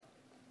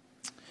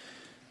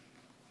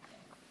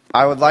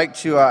I would like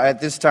to,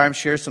 at this time,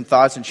 share some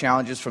thoughts and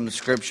challenges from the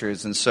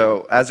Scriptures. And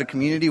so, as a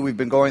community, we've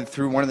been going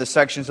through one of the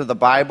sections of the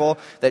Bible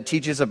that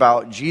teaches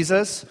about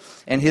Jesus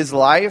and his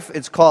life.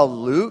 It's called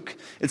Luke.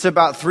 It's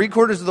about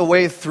 3/4 of the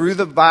way through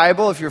the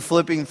Bible, if you're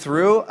flipping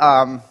through.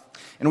 And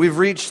we've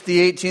reached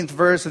the 18th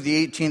verse of the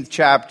 18th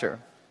chapter.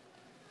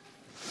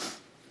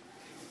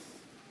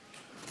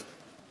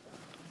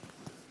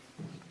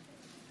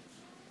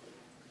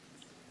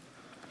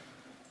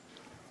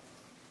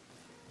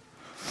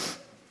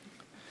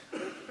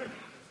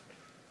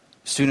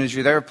 As soon as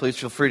you're there, please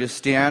feel free to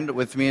stand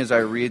with me as I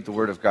read the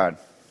Word of God.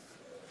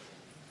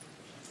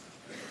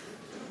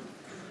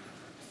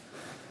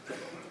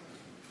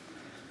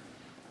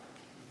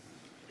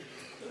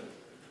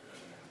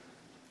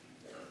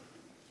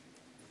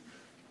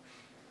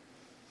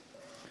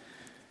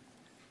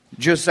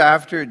 Just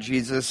after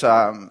Jesus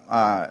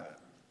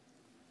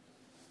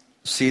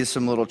sees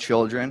some little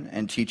children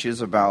and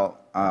teaches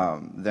about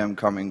them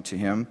coming to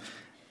him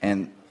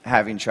and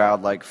having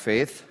childlike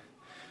faith,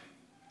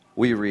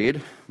 we read,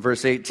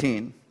 verse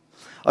 18,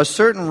 a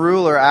certain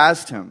ruler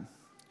asked him,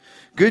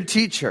 "Good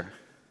teacher,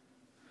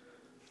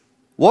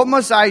 what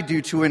must I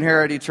do to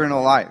inherit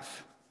eternal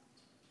life?"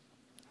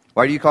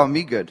 "Why do you call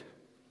me good?"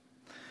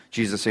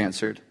 Jesus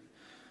answered,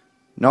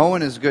 "No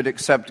one is good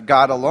except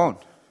God alone.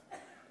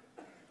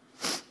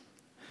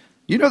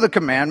 You know the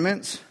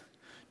commandments.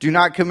 Do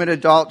not commit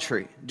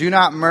adultery. Do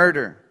not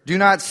murder. Do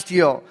not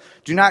steal.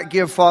 Do not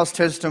give false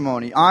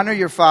testimony. Honor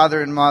your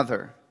father and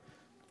mother."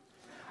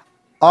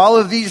 "All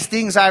of these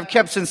things I have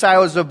kept since I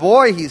was a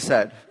boy," he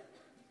said.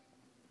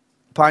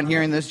 Upon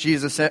hearing this,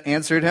 Jesus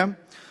answered him,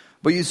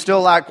 "But you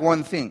still lack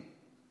one thing.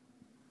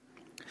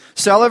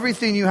 Sell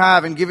everything you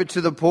have and give it to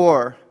the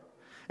poor,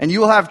 and you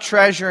will have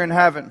treasure in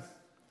heaven.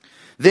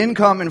 Then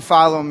come and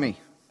follow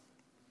me."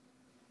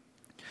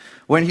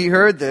 When he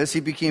heard this, he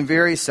became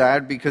very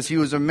sad because he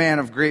was a man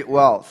of great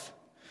wealth.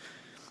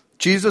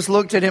 Jesus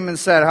looked at him and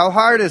said, "How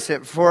hard is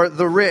it for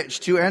the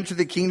rich to enter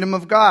the kingdom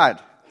of God?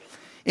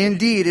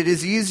 Indeed, it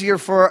is easier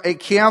for a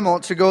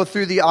camel to go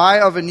through the eye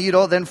of a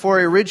needle than for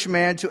a rich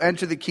man to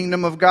enter the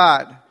kingdom of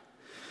God."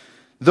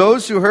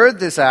 Those who heard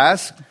this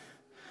asked,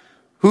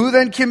 "Who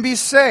then can be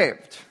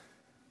saved?"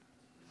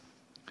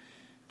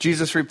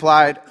 Jesus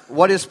replied,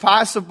 "What is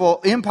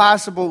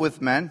impossible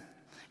with men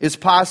is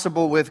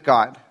possible with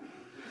God."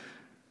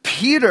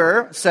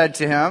 Peter said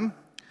to him,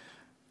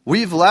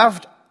 "We've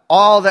left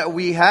all that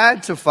we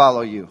had to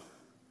follow you."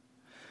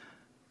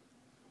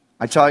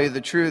 "I tell you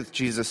the truth,"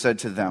 Jesus said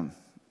to them.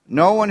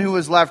 "No one who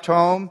has left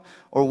home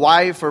or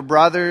wife or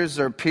brothers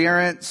or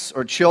parents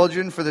or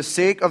children for the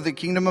sake of the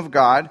kingdom of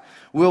God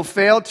will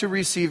fail to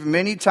receive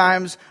many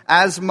times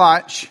as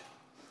much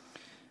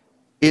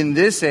in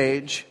this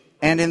age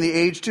and in the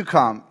age to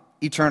come,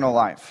 eternal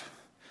life."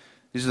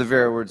 These are the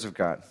very words of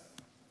God.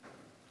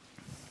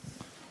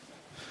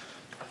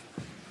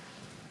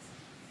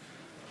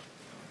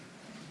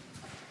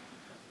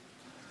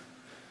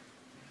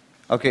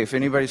 Okay, if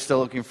anybody's still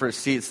looking for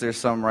seats, there's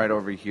some right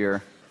over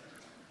here.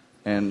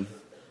 And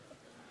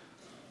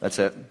that's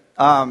it.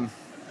 So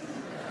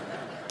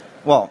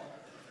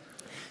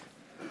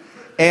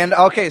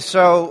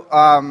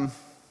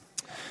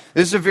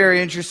this is a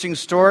very interesting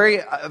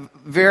story,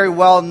 very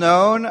well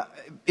known.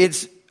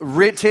 It's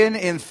written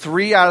in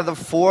 3 out of the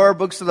 4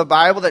 books of the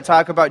Bible that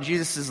talk about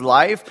Jesus'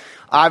 life.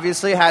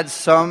 Obviously had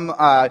some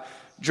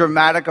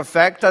dramatic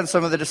effect on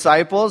some of the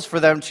disciples for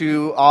them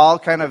to all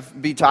kind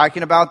of be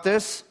talking about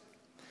this.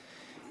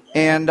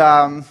 And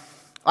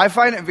I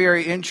find it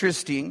very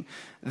interesting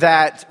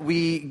that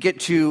we get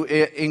to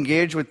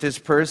engage with this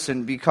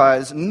person,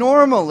 because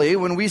normally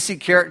when we see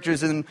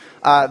characters in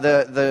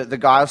the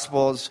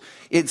Gospels,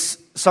 it's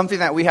something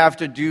that we have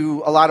to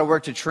do a lot of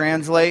work to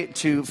translate,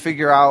 to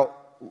figure out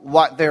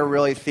what they're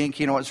really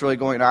thinking and what's really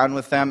going on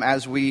with them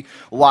as we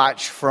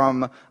watch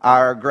from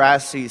our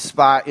grassy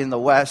spot in the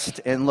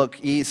west and look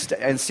east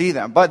and see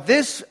them. But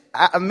this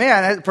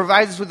man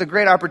provides us with a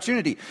great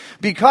opportunity,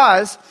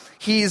 because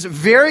he's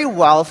very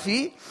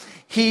wealthy,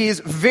 he's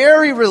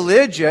very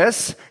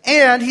religious,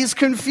 and he's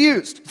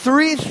confused.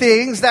 3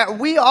 things that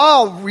we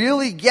all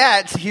really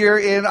get here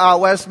in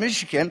West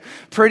Michigan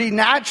pretty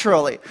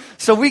naturally.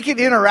 So we can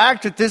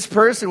interact with this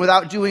person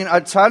without doing a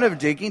ton of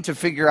digging to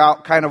figure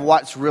out kind of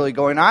what's really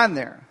going on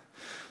there.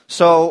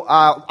 So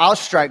I'll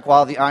strike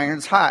while the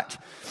iron's hot.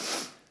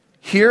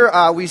 Here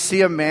we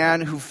see a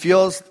man who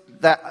feels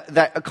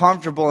that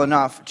comfortable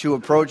enough to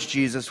approach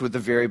Jesus with a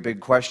very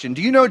big question.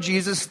 Do you know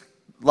Jesus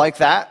like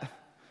that?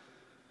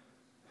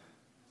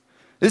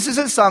 This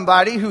isn't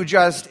somebody who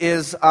just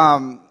is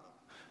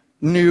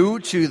new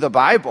to the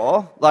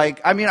Bible.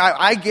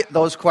 I get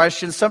those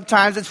questions.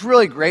 Sometimes it's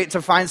really great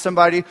to find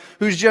somebody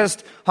who's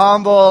just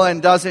humble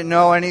and doesn't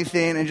know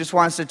anything and just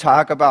wants to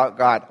talk about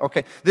God.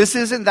 Okay, this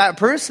isn't that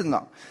person,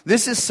 though.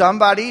 This is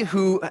somebody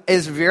who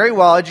is very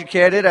well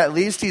educated. At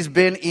least he's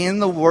been in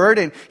the Word,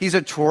 and he's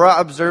a Torah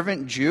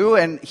observant Jew,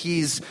 and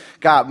he's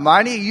got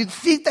money. You'd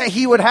think that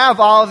he would have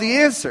all the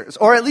answers,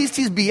 or at least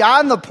he's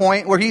beyond the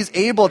point where he's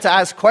able to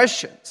ask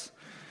questions.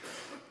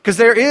 Because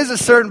there is a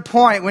certain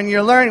point when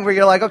you're learning where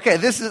you're like, okay,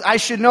 I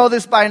should know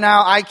this by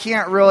now. I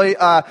can't really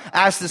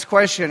ask this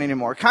question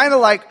anymore. Kind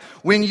of like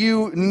when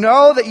you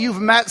know that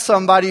you've met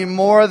somebody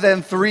more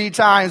than 3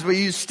 times, but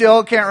you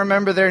still can't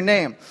remember their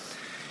name.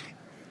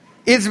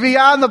 It's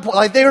beyond the point.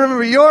 Like, they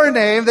remember your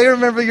name. They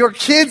remember your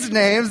kids'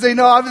 names. They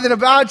know everything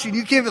about you. And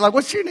you can't be like,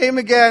 what's your name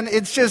again?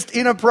 It's just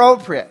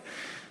inappropriate.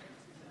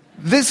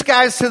 This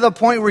guy's to the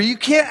point where you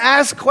can't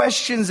ask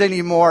questions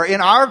anymore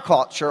in our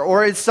culture,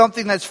 or it's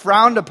something that's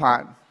frowned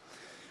upon.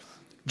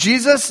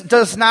 Jesus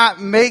does not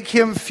make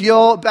him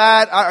feel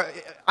bad.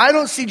 I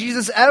don't see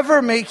Jesus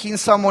ever making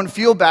someone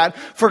feel bad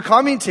for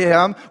coming to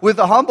him with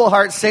a humble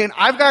heart saying,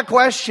 I've got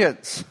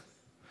questions.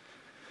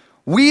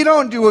 We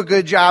don't do a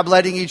good job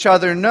letting each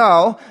other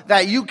know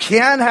that you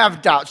can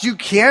have doubts. You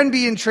can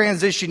be in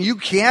transition. You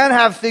can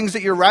have things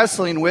that you're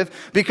wrestling with,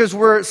 because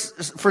we're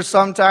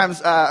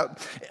sometimes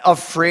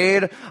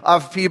afraid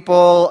of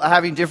people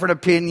having different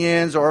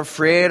opinions or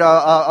afraid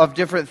of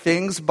different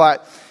things.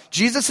 But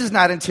Jesus is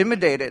not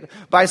intimidated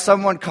by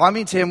someone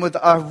coming to him with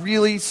a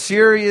really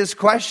serious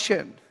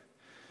question.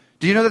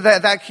 Do you know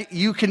that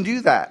you can do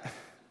that?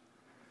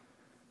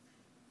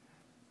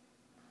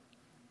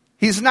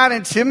 He's not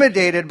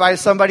intimidated by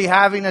somebody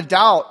having a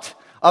doubt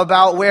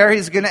about where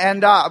he's going to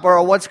end up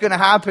or what's going to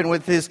happen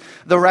with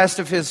the rest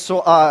of his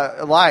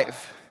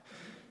life.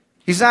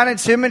 He's not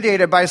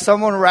intimidated by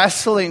someone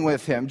wrestling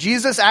with him.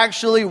 Jesus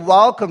actually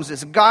welcomes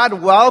this. God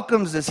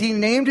welcomes this. He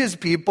named his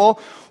people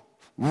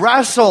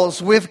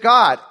wrestles with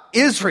God,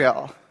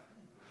 Israel.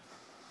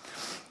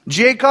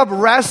 Jacob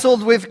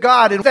wrestled with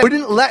God and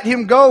wouldn't let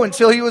him go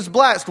until he was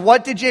blessed.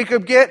 What did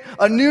Jacob get?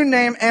 A new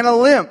name and a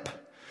limp.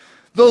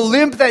 The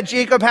limp that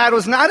Jacob had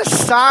was not a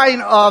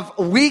sign of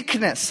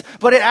weakness,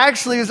 but it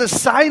actually is a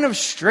sign of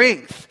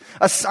strength,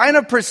 a sign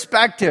of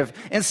perspective,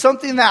 and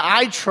something that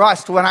I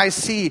trust when I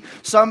see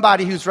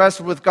somebody who's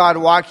wrestled with God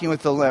walking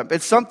with a limp.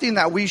 It's something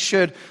that we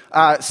should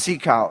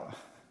seek out.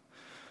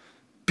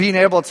 Being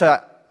able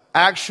to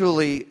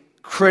actually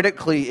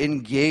critically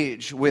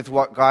engage with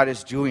what God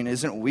is doing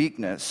isn't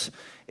weakness.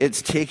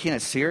 It's taking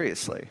it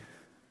seriously.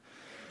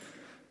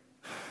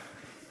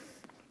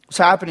 What's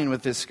happening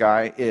with this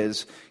guy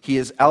is he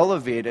has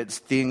elevated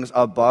things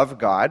above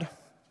God,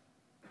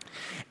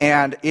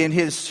 and in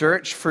his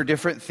search for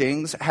different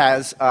things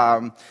has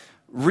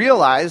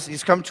realized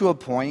he's come to a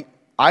point,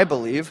 I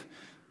believe,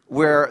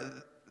 where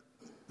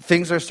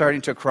things are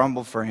starting to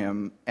crumble for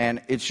him,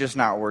 and it's just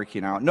not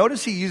working out.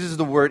 Notice he uses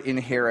the word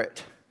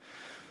inherit.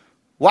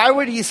 Why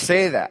would he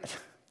say that?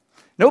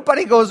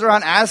 Nobody goes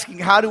around asking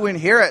how to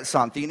inherit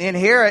something.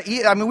 Inherit,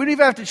 we don't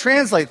even have to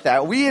translate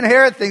that. We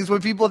inherit things when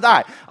people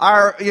die.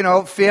 Our,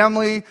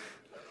 family,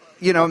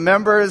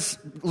 members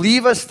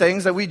leave us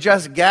things that we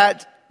just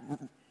get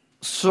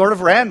sort of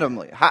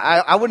randomly.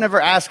 I would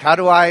never ask, how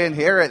do I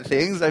inherit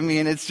things?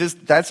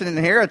 That's an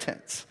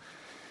inheritance.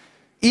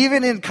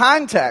 Even in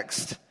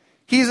context,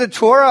 he's a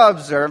Torah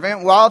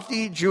observant,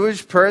 wealthy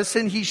Jewish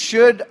person. He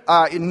should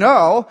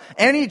know.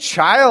 Any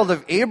child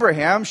of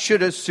Abraham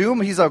should assume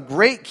he's a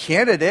great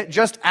candidate,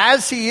 just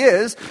as he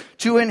is,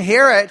 to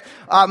inherit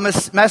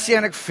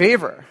messianic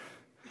favor.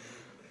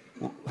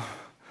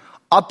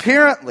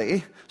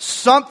 Apparently,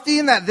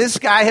 something that this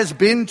guy has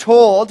been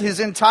told his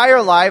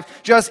entire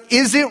life just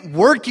isn't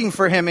working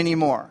for him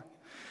anymore.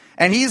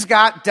 And he's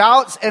got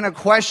doubts and a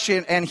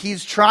question, and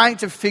he's trying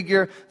to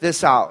figure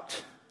this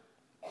out.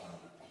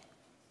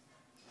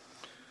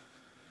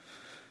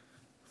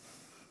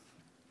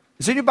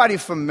 Is anybody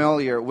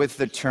familiar with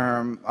the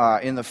term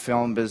in the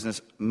film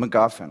business,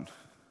 MacGuffin?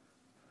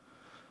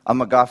 A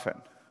MacGuffin.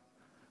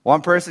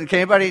 One person, can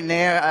anybody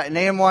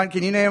name one?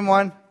 Can you name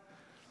one?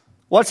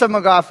 What's a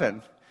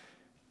MacGuffin?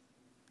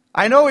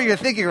 I know what you're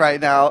thinking right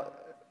now.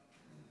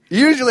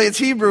 Usually it's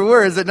Hebrew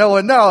words that no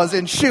one knows,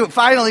 and shoot,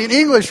 finally an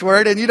English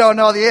word and you don't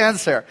know the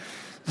answer.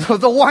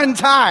 The one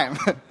time.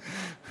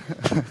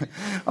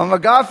 A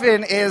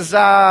MacGuffin is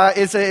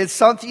it's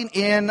something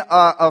in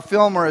a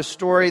film or a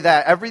story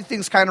that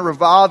everything's kind of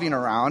revolving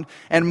around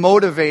and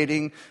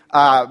motivating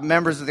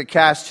members of the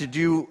cast to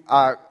do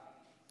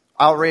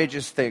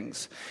outrageous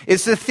things.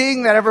 It's the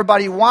thing that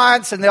everybody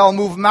wants, and they'll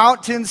move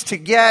mountains to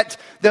get.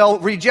 They'll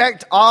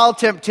reject all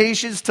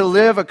temptations to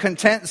live a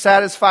content,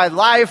 satisfied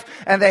life,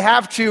 and they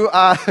have to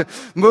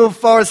move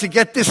forward to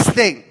get this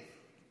thing.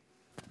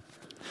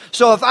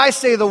 So if I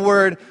say the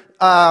word,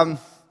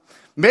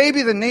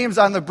 maybe the name's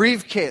on the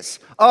briefcase.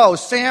 Oh,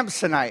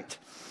 Samsonite.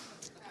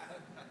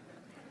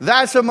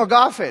 That's a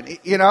MacGuffin.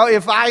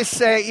 If I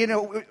say,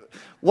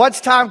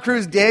 what's Tom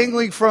Cruise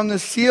dangling from the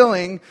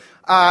ceiling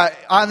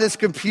on this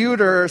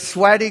computer,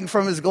 sweating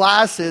from his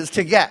glasses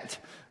to get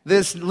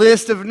this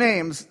list of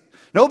names?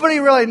 Nobody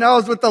really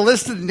knows what the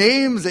list of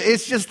names is.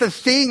 It's just the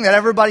thing that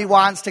everybody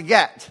wants to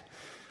get.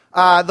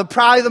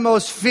 Probably the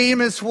most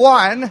famous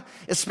one,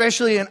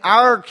 especially in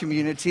our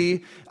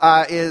community,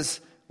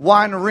 is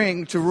one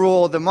ring to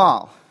rule them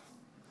all.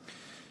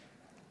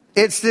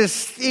 It's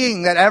this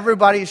thing that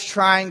everybody's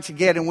trying to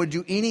get and would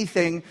do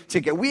anything to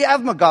get. We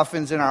have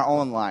MacGuffins in our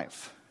own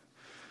life.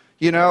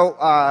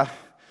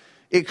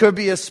 It could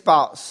be a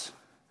spouse.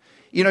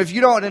 if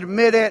you don't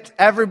admit it,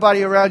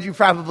 everybody around you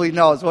probably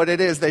knows what it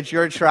is that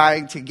you're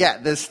trying to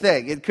get, this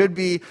thing. It could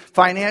be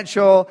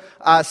financial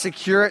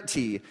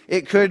security.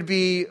 It could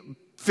be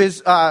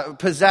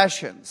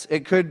possessions.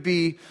 It could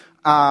be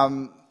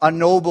a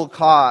noble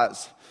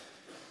cause.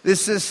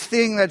 This is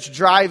thing that's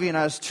driving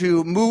us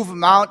to move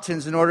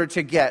mountains in order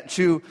to get,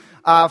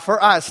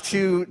 for us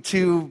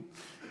to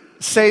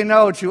say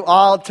no to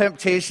all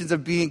temptations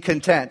of being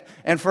content,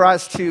 and for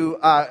us to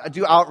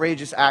do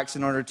outrageous acts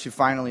in order to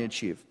finally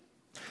achieve.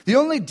 The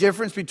only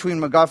difference between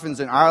MacGuffins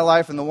in our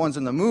life and the ones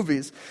in the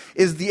movies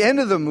is the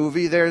end of the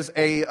movie, there's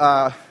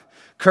a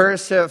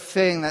cursive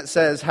thing that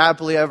says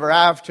happily ever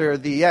after,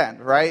 the end,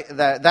 right?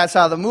 That's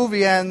how the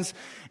movie ends,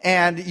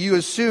 and you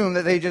assume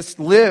that they just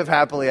live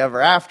happily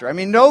ever after. I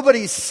mean,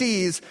 nobody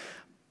sees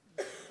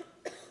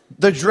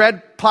the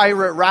Dread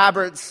Pirate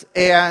Roberts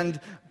and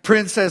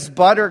Princess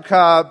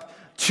Buttercup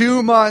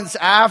 2 months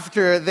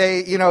after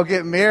they,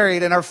 get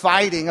married and are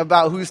fighting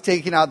about who's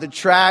taking out the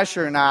trash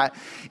or not.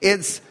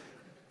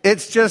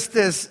 It's just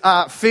this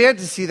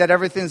fantasy that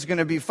everything's going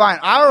to be fine.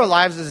 Our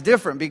lives is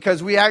different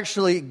because we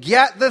actually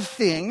get the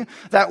thing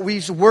that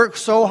we work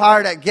so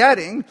hard at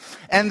getting,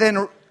 and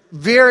then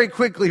very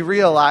quickly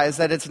realize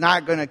that it's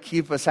not going to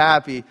keep us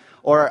happy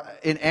or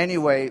in any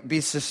way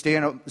be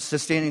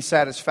sustaining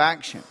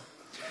satisfaction.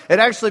 It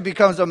actually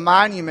becomes a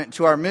monument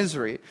to our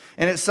misery,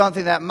 and it's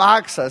something that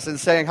mocks us and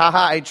saying,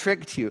 haha, I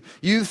tricked you.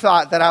 You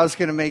thought that I was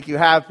going to make you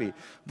happy.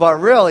 But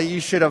really,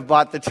 you should have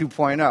bought the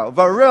 2.0.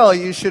 But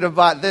really, you should have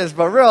bought this.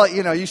 But really,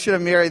 you should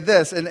have married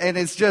this. And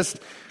it's just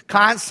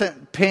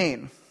constant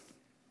pain.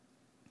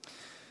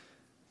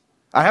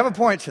 I have a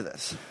point to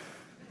this.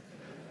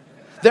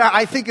 There,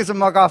 I think, is a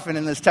MacGuffin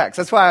in this text.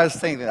 That's why I was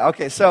thinking that.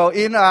 Okay, so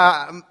in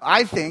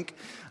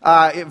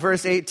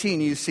verse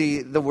 18, you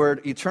see the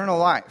word eternal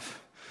life.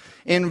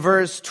 In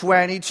verse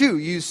 22,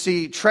 you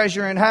see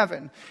treasure in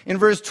heaven. In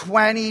verse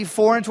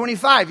 24 and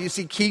 25, you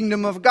see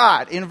kingdom of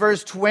God. In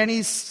verse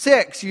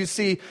 26, you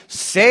see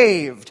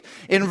saved.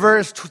 In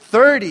verse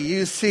 30,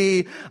 you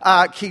see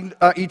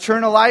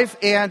eternal life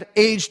and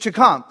age to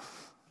come.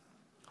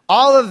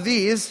 All of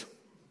these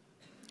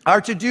are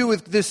to do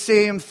with the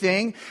same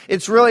thing.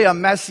 It's really a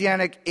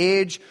messianic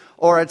age,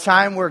 or a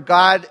time where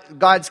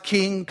God's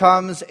king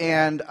comes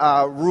and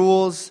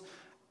rules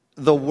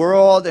the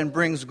world and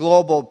brings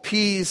global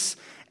peace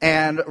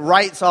and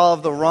rights all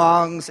of the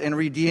wrongs and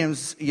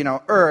redeems,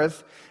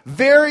 earth.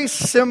 Very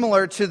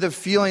similar to the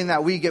feeling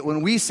that we get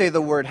when we say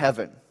the word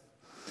heaven.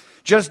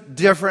 Just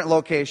different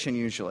location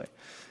usually.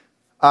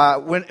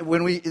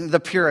 When we, in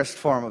the purest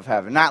form of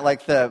heaven, not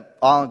like the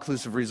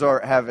all-inclusive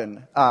resort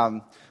heaven,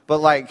 but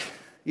like,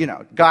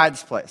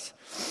 God's place.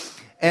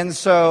 And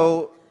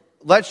so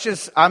I'm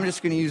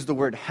just going to use the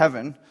word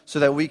heaven so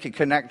that we can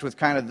connect with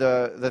kind of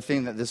the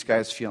thing that this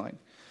guy's feeling.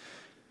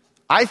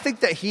 I think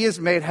that he has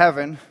made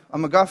heaven a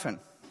MacGuffin.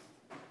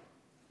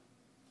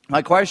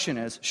 My question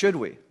is, should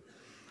we?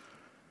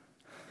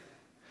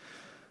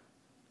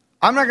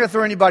 I'm not going to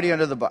throw anybody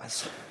under the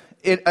bus,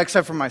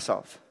 except for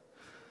myself.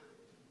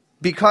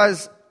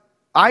 Because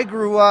I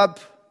grew up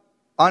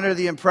under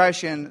the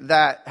impression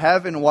that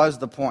heaven was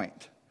the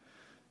point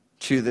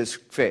to this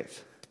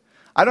faith.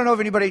 I don't know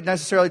if anybody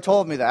necessarily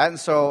told me that, and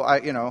so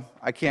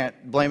I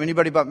can't blame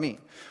anybody but me.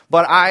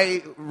 But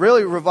I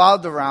really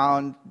revolved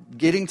around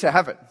getting to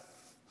heaven.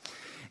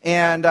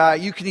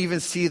 And you can even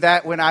see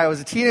that when I was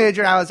a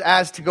teenager and I was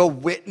asked to go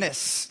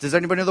witness. Does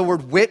anybody know the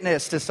word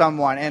witness to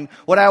someone? And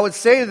what I would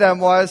say to them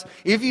was,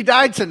 if you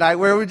died tonight,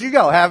 where would you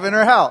go, heaven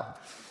or hell?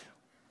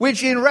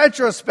 Which in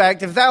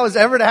retrospect, if that was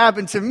ever to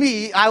happen to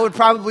me, I would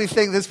probably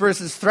think this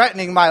person's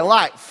threatening my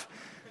life.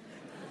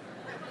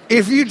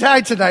 If you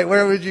died tonight,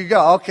 where would you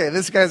go? Okay,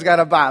 this guy's got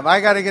a bomb. I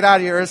got to get out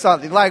of here or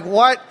something. Like,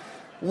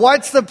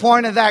 what's the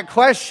point of that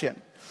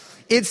question?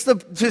 It's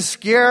to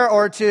scare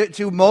or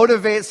to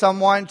motivate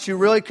someone to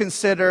really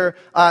consider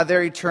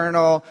their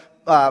eternal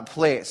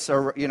place,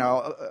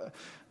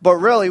 but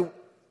really,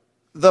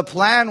 the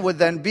plan would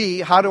then be,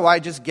 how do I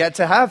just get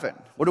to heaven?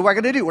 What do I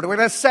got to do? What do I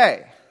got to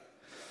say?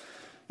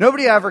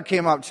 Nobody ever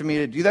came up to me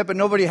to do that, but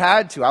nobody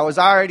had to. I was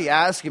already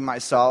asking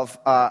myself,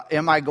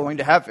 am I going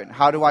to heaven?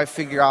 How do I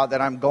figure out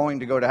that I'm going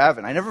to go to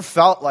heaven? I never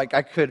felt like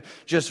I could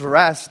just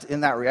rest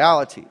in that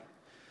reality.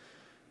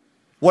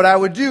 What I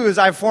would do is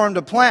I formed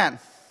a plan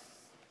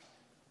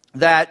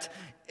that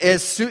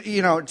is,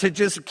 to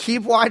just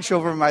keep watch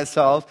over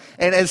myself.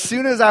 And as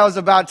soon as I was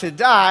about to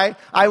die,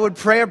 I would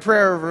pray a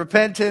prayer of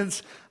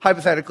repentance,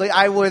 hypothetically.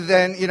 I would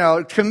then,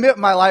 commit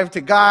my life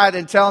to God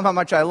and tell him how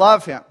much I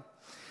love him.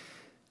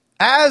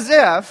 As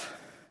if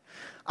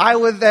I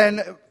would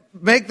then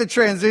make the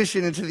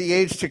transition into the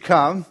age to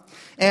come,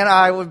 and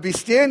I would be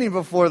standing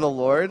before the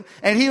Lord,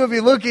 and he would be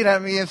looking at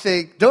me and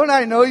think, don't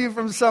I know you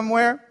from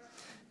somewhere?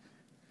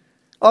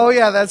 Oh,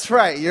 yeah, that's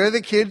right. You're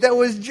the kid that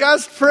was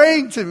just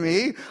praying to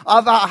me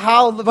about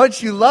how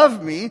much you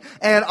love me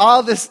and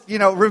all this,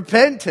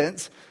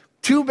 repentance.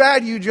 Too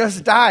bad you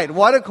just died.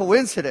 What a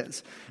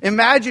coincidence.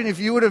 Imagine if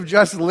you would have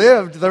just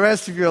lived the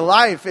rest of your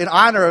life in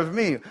honor of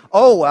me.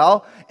 Oh,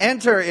 well,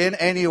 enter in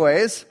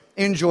anyways.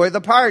 Enjoy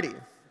the party.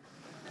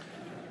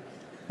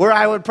 where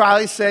I would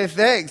probably say,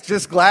 thanks,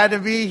 just glad to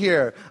be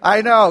here.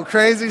 I know,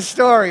 crazy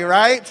story,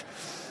 right?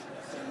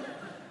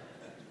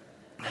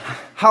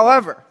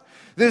 However,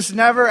 this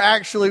never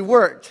actually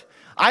worked.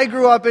 I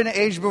grew up in an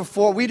age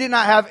before we did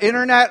not have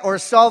internet or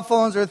cell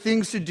phones or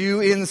things to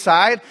do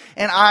inside,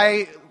 and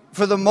I,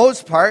 for the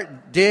most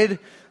part, did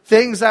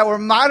things that were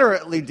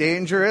moderately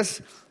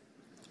dangerous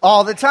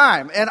all the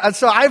time. And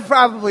so I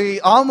probably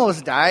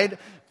almost died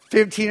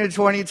 15 or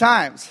 20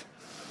 times.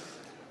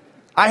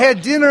 I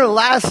had dinner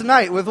last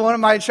night with one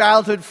of my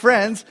childhood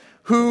friends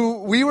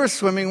who we were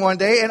swimming one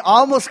day and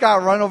almost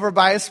got run over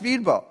by a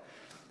speedboat.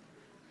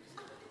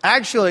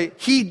 Actually,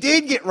 he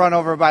did get run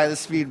over by the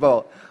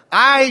speedboat.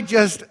 I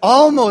just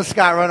almost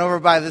got run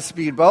over by the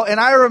speedboat, and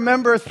I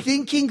remember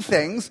thinking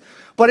things,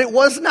 but it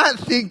was not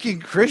thinking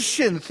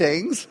Christian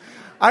things.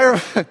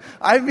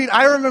 I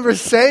remember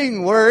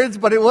saying words,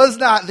 but it was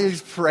not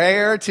this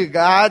prayer to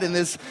God and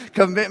this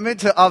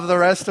commitment of the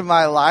rest of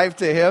my life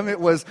to Him. It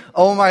was,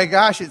 oh my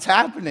gosh, it's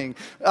happening.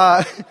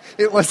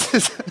 It was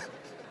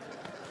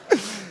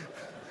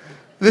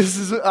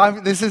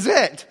this is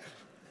it.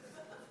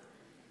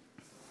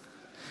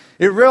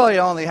 It really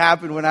only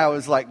happened when I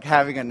was like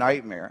having a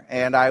nightmare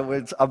and I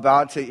was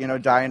about to,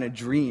 die in a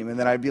dream. And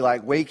then I'd be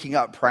like waking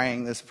up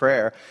praying this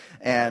prayer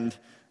and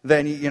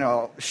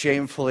then,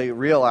 shamefully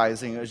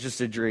realizing it was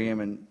just a dream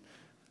and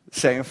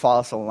saying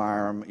false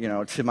alarm,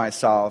 to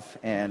myself.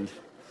 And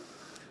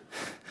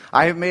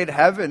I have made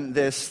heaven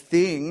this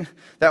thing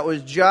that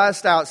was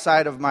just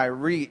outside of my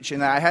reach.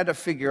 And I had to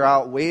figure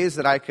out ways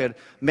that I could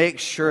make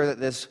sure that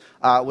this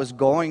was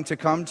going to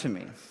come to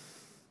me.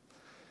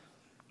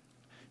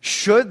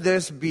 Should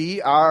this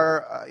be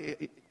our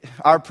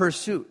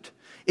pursuit?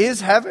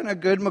 Is heaven a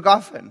good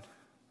MacGuffin?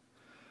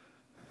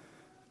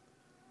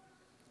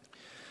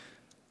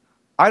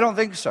 I don't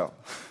think so.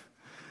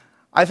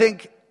 I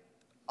think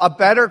a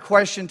better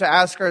question to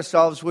ask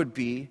ourselves would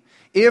be,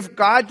 if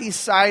God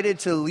decided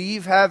to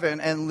leave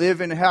heaven and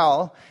live in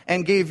hell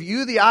and gave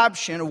you the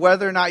option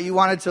whether or not you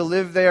wanted to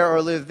live there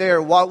or live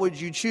there, what would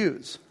you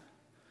choose?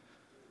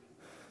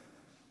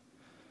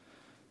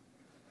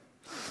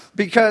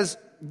 Because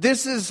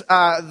this is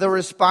the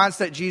response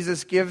that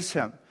Jesus gives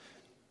him.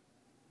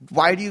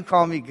 Why do you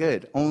call me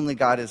good? Only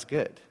God is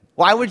good.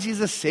 Why would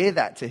Jesus say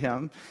that to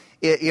him,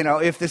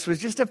 if this was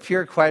just a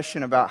pure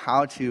question about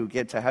how to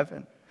get to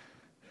heaven?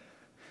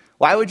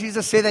 Why would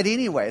Jesus say that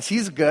anyways?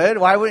 He's good.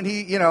 Why wouldn't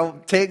he,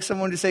 take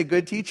someone to say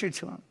good teacher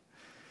to him?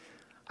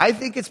 I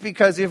think it's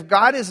because if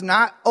God is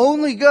not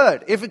only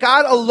good, if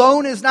God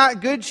alone is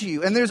not good to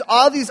you, and there's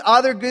all these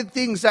other good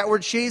things that we're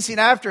chasing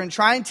after and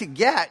trying to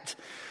get,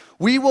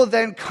 we will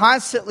then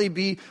constantly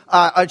be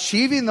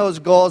achieving those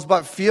goals,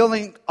 but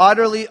feeling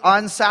utterly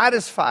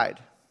unsatisfied.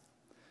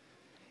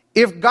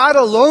 If God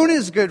alone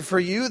is good for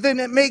you, then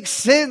it makes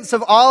sense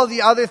of all of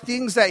the other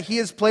things that He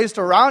has placed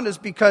around us,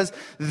 because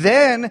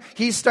then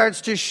He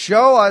starts to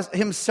show us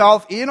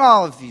Himself in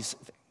all of these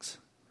things.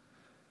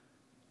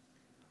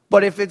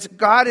 But if it's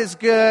God is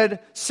good,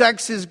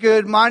 sex is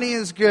good, money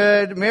is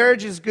good,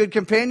 marriage is good,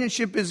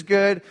 companionship is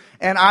good,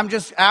 and I'm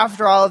just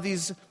after all of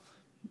these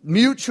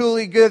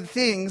mutually good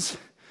things,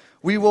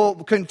 we will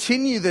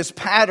continue this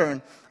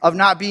pattern of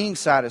not being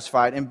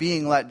satisfied and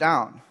being let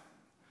down.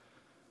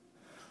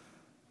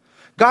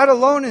 God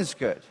alone is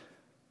good.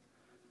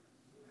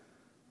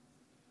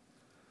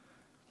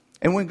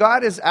 And when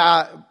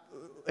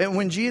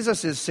when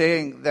Jesus is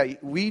saying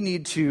that we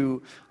need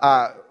to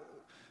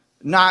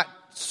not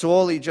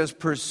solely just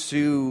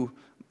pursue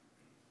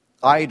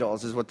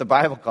idols, is what the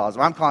Bible calls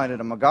them. I'm calling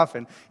it a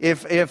MacGuffin.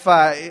 If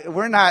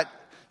we're not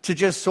to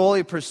just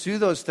solely pursue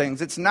those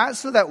things, it's not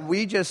so that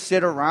we just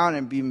sit around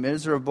and be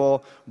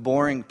miserable,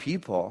 boring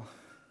people.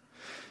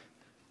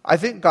 I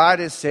think God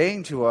is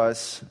saying to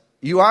us,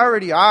 you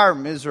already are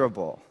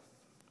miserable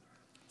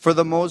for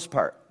the most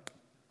part.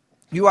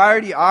 You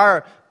already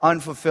are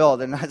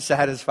unfulfilled and not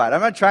satisfied.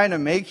 I'm not trying to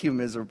make you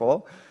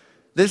miserable.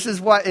 This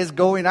is what is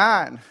going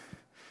on.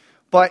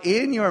 But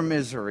in your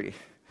misery,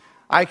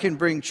 I can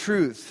bring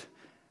truth,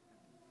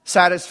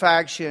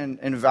 satisfaction,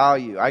 and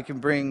value. I can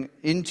bring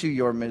into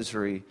your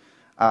misery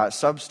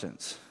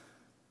substance.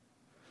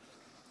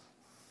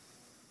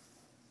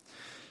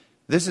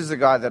 This is the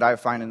God that I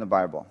find in the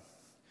Bible.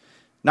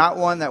 Not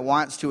one that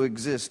wants to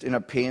exist in a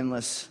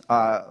painless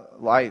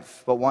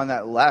life, but one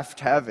that left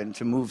heaven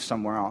to move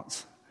somewhere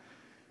else.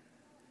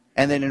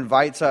 And then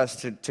invites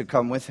us to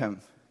come with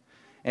Him.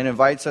 And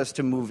invites us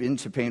to move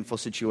into painful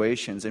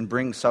situations and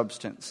bring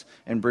substance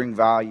and bring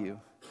value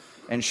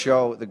and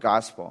show the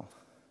gospel.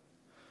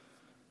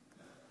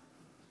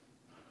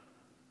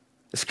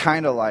 It's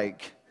kind of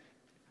like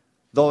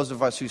those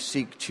of us who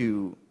seek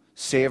to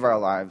save our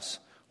lives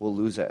will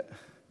lose it.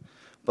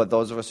 But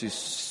those of us who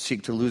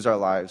seek to lose our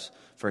lives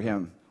for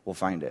Him will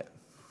find it.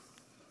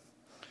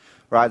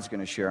 Rod's going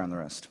to share on the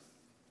rest.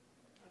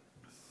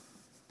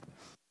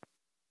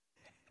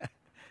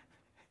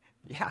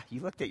 Yeah,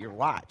 you looked at your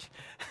watch.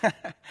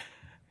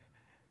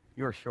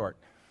 You were short.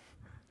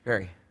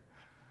 Very.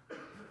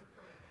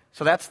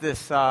 So that's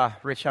this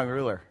rich young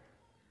ruler.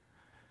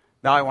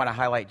 Now I want to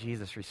highlight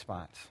Jesus'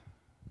 response.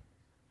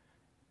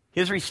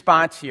 His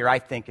response here, I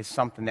think, is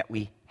something that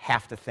we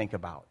have to think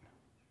about.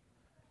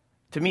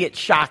 To me, it's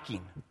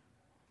shocking.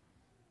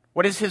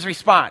 What is his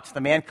response?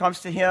 The man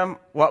comes to him,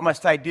 "What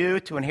must I do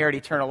to inherit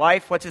eternal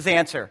life?" What's his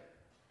answer?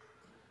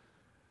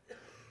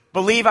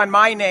 "Believe on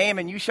my name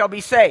and you shall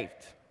be saved."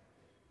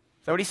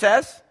 Is that what he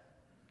says?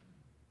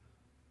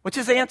 What's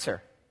his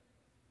answer?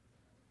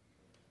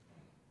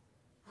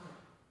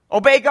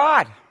 Obey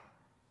God.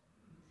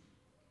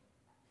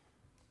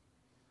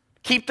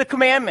 Keep the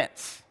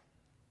commandments.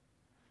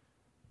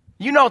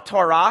 You know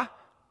Torah.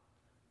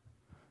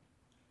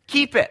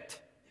 Keep it.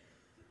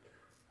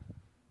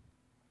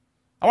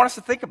 I want us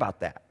to think about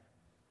that.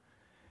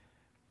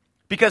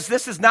 Because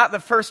this is not the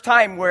first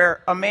time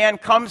where a man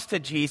comes to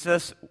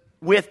Jesus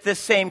with this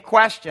same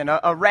question.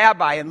 A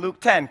rabbi in Luke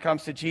 10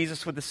 comes to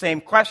Jesus with the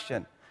same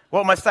question.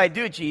 "What must I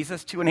do,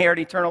 Jesus, to inherit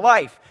eternal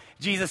life?"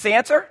 Jesus'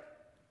 answer?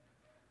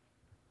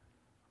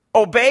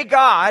 Obey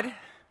God,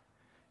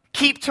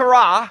 keep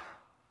Torah,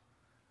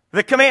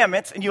 the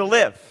commandments, and you'll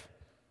live.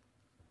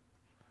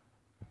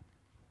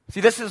 See,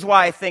 this is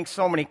why I think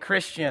so many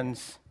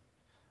Christians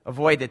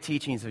avoid the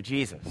teachings of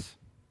Jesus.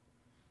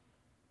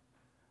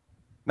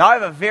 Now, I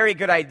have a very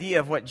good idea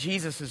of what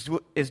Jesus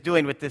is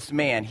doing with this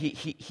man.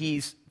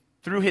 He's,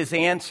 through his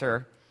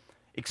answer,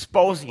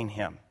 exposing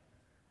him.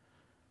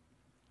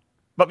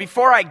 But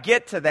before I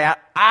get to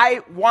that, I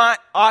want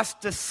us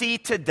to see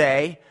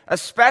today,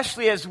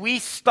 especially as we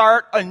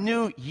start a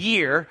new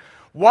year,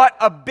 what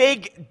a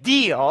big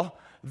deal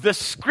the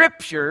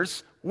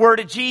Scriptures were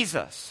to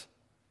Jesus.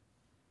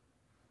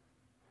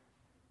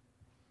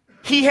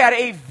 He had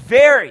a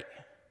very,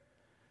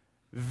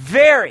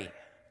 very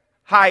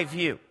high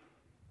view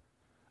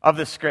of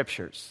the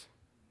Scriptures,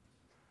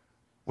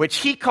 which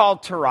he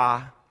called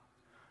Torah,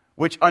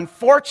 which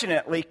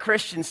unfortunately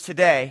Christians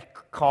today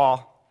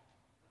call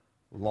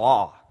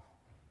law.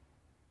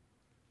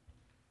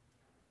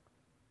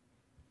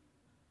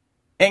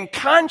 And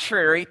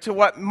contrary to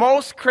what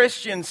most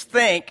Christians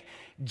think,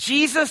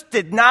 Jesus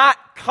did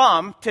not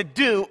come to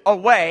do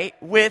away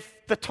with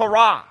the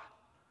Torah,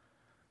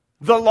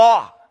 the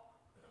law,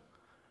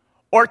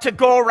 or to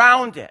go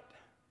around it,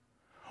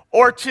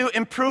 or to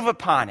improve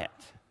upon it,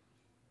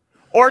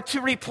 or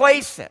to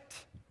replace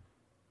it.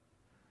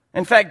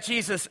 In fact,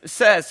 Jesus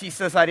says,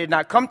 "I did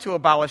not come to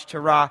abolish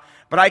Torah,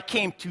 but I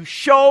came to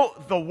show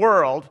the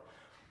world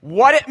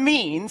what it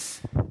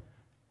means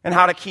and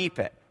how to keep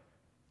it."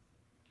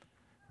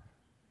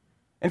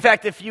 In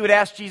fact, if you would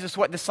ask Jesus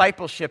what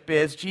discipleship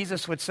is,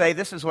 Jesus would say,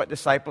 this is what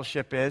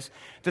discipleship is.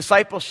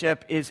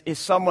 Discipleship is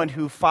someone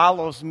who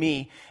follows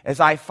me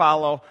as I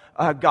follow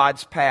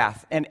God's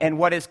path. And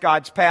what is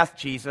God's path,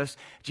 Jesus?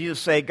 Jesus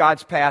say,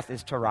 God's path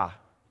is Torah.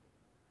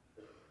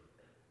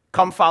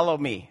 Come follow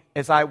me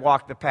as I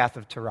walk the path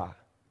of Torah.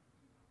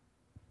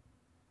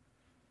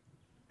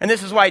 And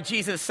this is why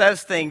Jesus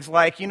says things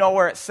like, you know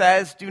where it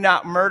says, "Do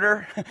not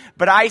murder"?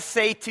 But I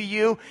say to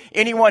you,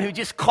 anyone who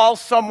just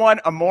calls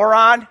someone a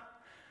moron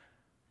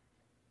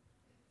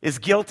is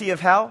guilty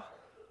of hell.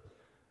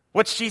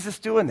 What's Jesus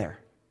doing there?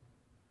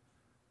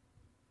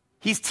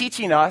 He's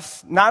teaching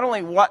us not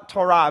only what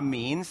Torah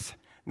means,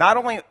 not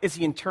only is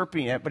he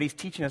interpreting it, but he's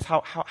teaching us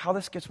how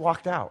this gets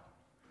walked out.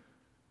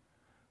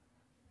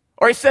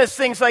 Or he says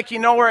things like, you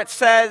know where it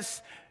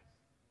says,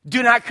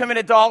 "Do not commit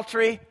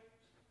adultery"?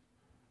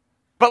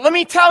 But let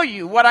me tell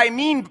you what I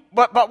mean,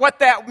 but what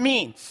that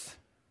means.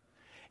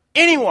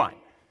 Anyone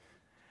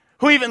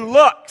who even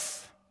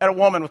looks at a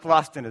woman with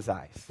lust in his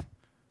eyes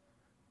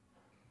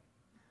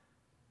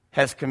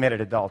has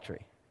committed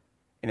adultery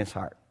in his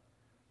heart.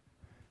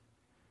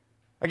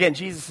 Again,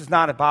 Jesus is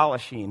not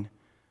abolishing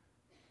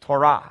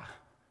Torah.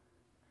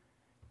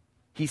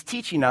 He's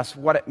teaching us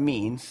what it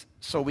means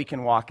so we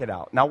can walk it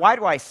out. Now, why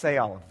do I say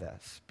all of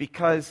this?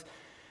 Because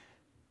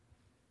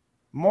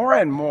more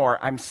and more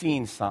I'm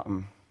seeing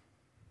something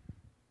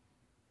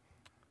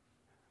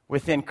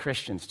within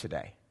Christians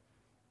today.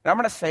 And I'm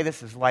going to say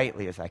this as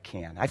lightly as I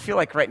can. I feel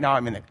like right now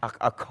I'm in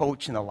a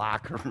coach in the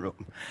locker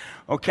room,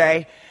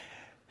 okay?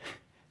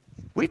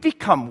 We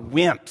become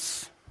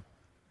wimps.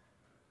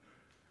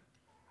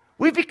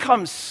 We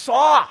become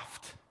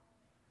soft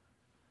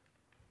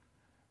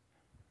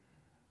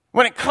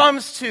when it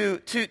comes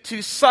to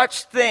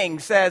such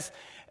things as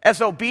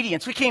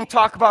obedience. We can't even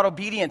talk about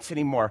obedience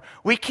anymore.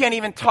 We can't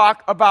even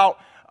talk about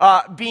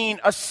being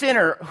a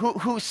sinner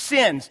who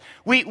sins.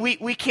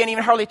 We can't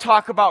even hardly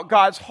talk about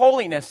God's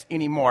holiness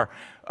anymore.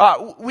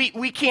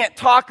 We can't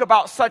talk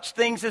about such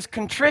things as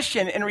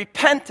contrition and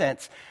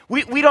repentance.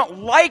 We don't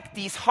like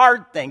these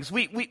hard things.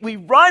 We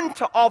run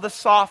to all the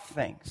soft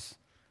things,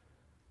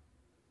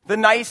 the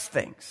nice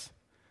things.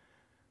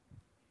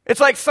 It's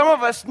like some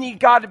of us need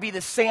God to be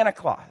the Santa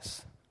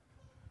Claus.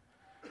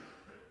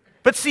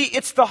 But see,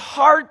 it's the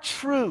hard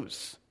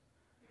truths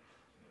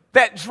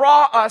that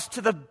draw us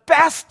to the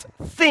best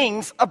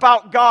things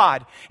about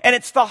God. And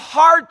it's the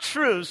hard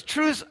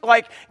truths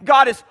like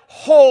God is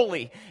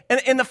holy,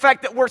 and the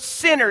fact that we're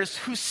sinners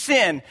who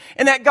sin,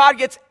 and that God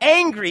gets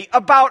angry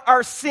about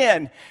our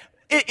sin.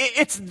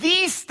 it's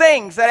these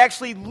things that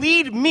actually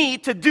lead me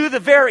to do the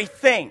very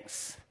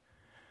things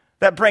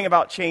that bring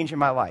about change in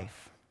my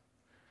life.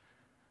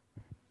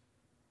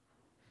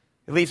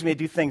 It leads me to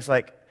do things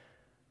like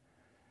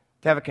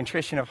to have a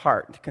contrition of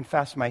heart, to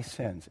confess my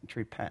sins, and to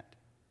repent.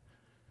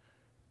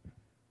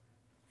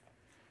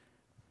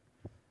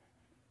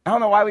 I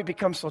don't know why we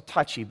become so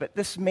touchy, but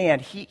this man,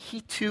 he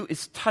too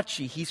is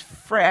touchy. He's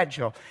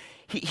fragile.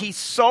 He's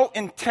so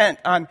intent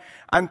on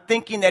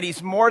thinking that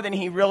he's more than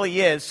he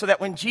really is, so that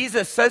when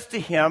Jesus says to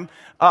him,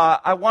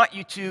 I want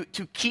you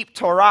to keep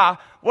Torah,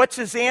 what's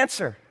his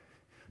answer?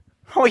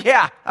 Oh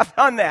yeah, I've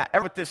done that.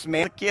 With this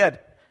man, a kid,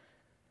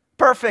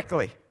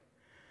 perfectly.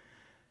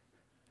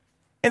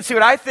 And see,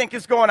 what I think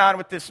is going on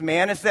with this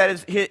man is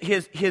that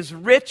his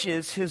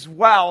riches, his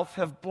wealth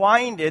have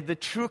blinded the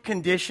true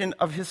condition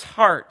of his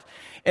heart.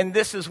 And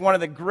this is one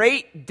of the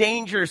great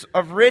dangers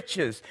of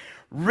riches.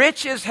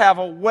 Riches have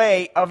a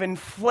way of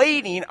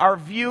inflating our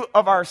view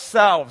of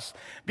ourselves.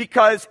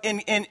 Because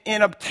in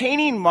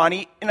obtaining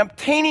money, in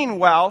obtaining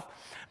wealth,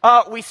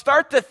 we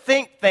start to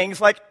think things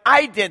like,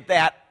 I did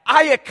that,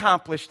 I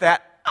accomplished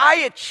that, I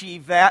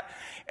achieved that.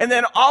 And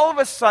then all of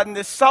a sudden,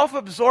 this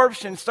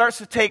self-absorption starts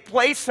to take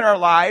place in our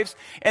lives.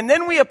 And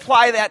then we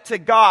apply that to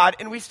God,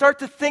 and we start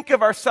to think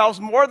of ourselves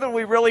more than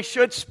we really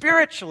should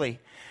spiritually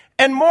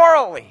and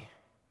morally.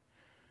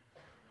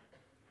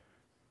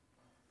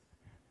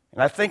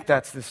 And I think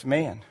that's this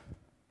man.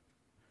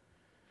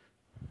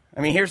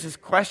 I mean, here's his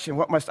question: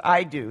 what must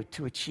I do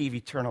to achieve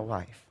eternal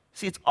life?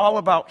 See, it's all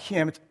about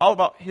him. It's all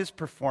about his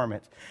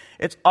performance.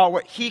 It's all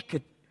what he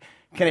can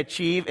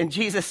achieve. And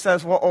Jesus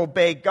says, well,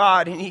 obey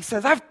God. And he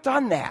says, I've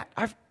done that.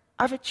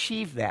 I've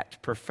achieved that to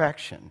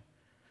perfection.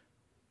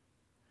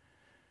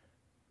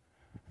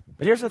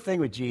 But here's the thing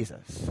with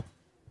Jesus.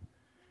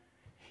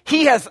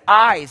 He has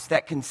eyes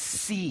that can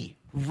see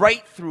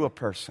right through a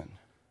person.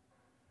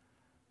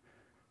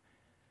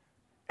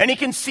 And he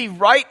can see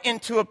right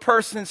into a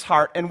person's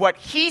heart. And what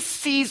he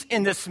sees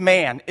in this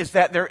man is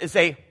that there is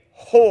a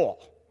hole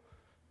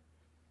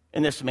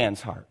in this man's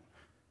heart.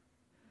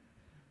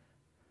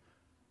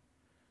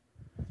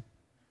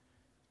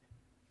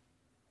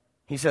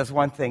 He says,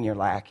 one thing you're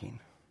lacking.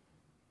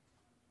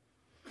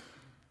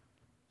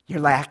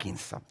 You're lacking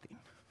something.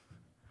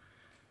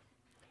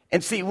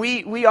 And see,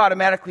 we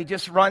automatically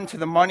just run to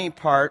the money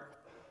part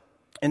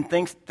and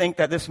think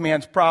that this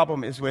man's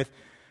problem is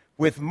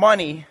with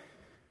money.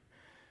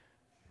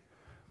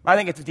 I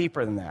think it's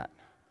deeper than that.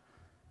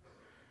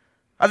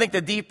 I think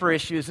the deeper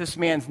issue is this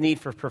man's need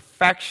for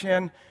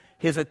perfection,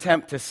 his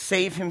attempt to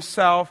save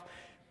himself,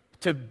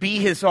 to be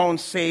his own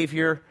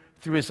savior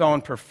through his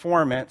own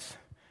performance.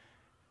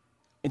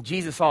 And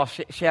Jesus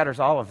shatters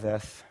all of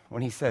this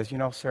when he says, you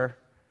know, sir,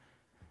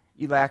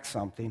 you lack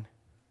something.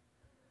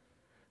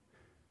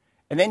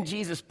 And then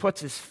Jesus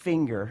puts his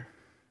finger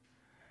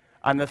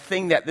on the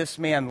thing that this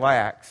man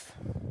lacks.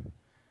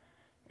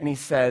 And he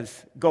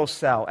says, go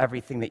sell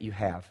everything that you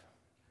have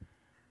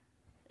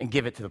and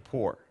give it to the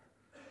poor.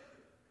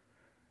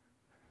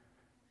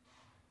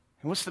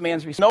 And what's the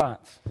man's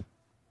response?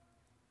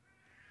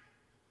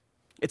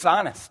 It's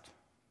honest.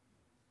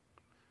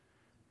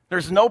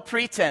 There's no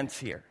pretense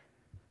here.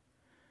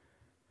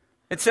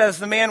 It says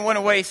the man went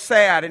away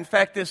sad. In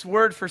fact, this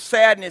word for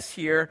sadness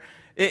here,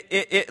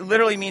 it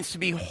literally means to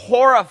be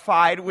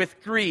horrified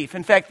with grief.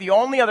 In fact, the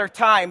only other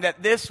time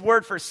that this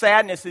word for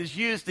sadness is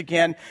used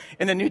again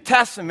in the New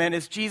Testament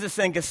is Jesus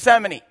in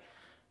Gethsemane.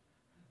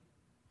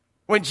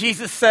 When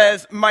Jesus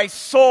says, my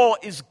soul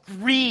is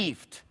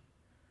grieved.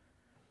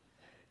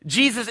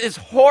 Jesus is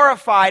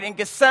horrified in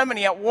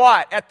Gethsemane at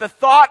what? At the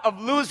thought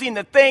of losing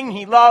the thing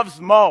he loves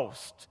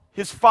most,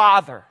 his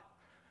Father,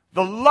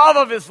 the love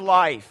of his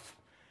life,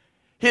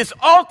 his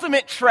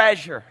ultimate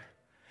treasure,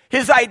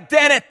 his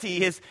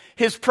identity,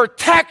 his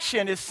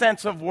protection, his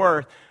sense of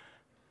worth.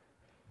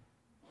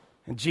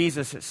 And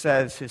Jesus, it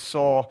says, his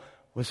soul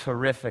was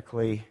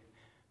horrifically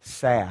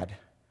sad.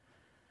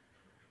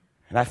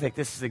 And I think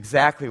this is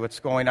exactly what's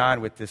going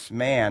on with this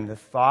man, the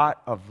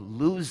thought of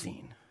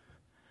losing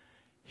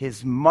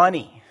his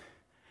money,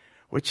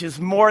 which is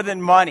more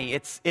than money.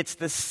 It's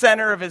the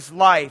center of his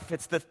life.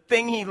 It's the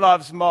thing he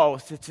loves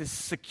most. It's his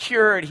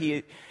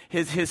security,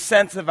 his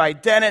sense of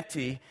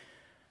identity.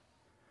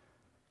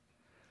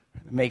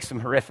 It makes him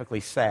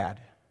horrifically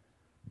sad.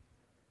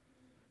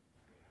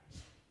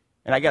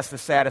 And I guess the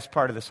saddest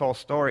part of this whole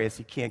story is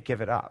he can't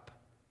give it up.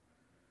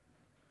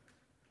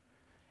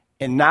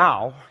 And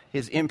now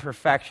his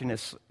imperfection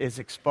is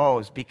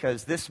exposed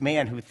because this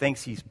man who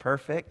thinks he's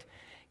perfect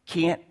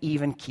can't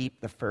even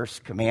keep the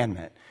first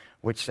commandment,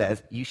 which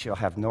says, you shall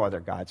have no other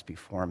gods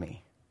before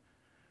me.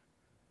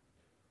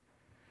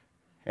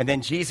 And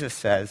then Jesus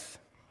says,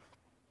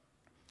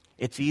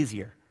 it's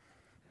easier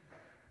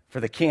for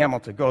the camel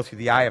to go through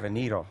the eye of a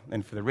needle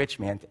than for the rich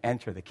man to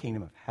enter the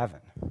kingdom of heaven.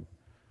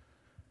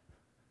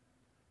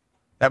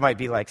 That might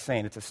be like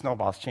saying it's a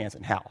snowball's chance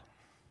in hell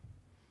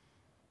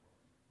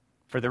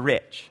for the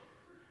rich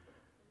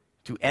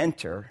to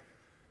enter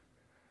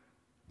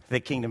the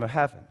kingdom of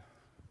heaven.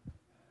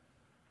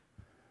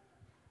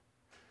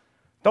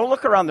 Don't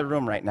look around the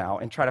room right now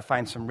and try to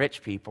find some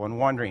rich people and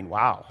wondering,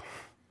 wow.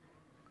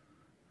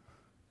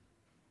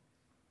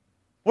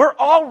 We're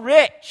all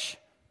rich.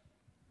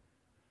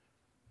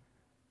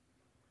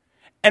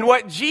 And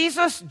what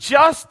Jesus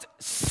just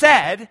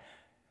said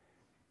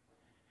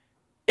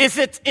is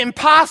it's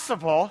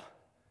impossible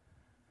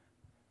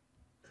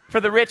for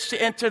the rich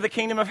to enter the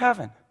kingdom of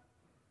heaven.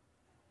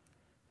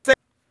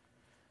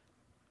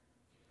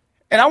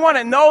 And I want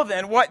to know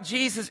then what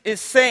Jesus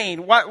is saying.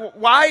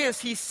 Why is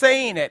he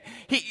saying it?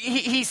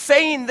 He's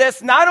saying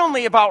this not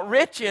only about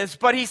riches,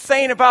 but he's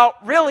saying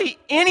about really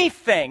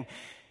anything.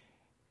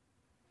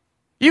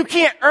 You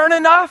can't earn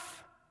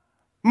enough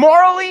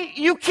morally.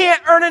 You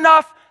can't earn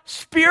enough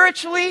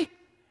spiritually.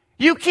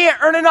 You can't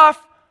earn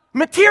enough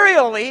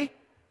materially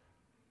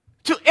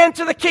to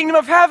enter the kingdom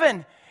of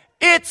heaven.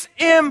 It's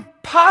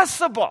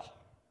impossible.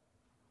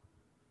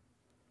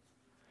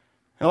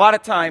 And a lot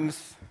of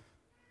times,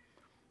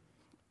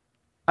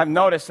 I've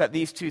noticed that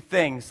these two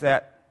things,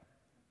 that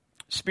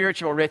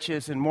spiritual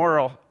riches and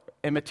moral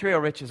and material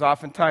riches,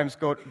 oftentimes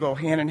go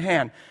hand in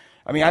hand.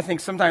 I mean, I think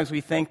sometimes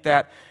we think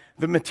that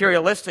the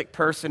materialistic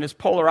person is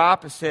polar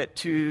opposite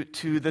to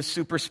the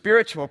super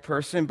spiritual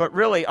person, but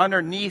really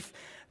underneath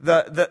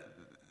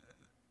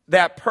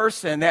that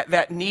person,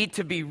 that need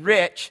to be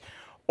rich,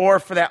 or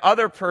for that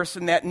other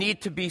person that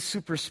need to be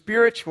super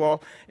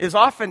spiritual, is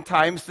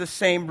oftentimes the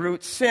same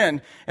root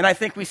sin. And I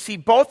think we see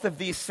both of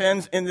these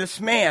sins in this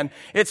man.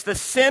 It's the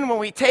sin when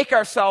we take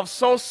ourselves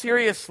so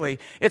seriously.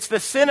 It's the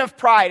sin of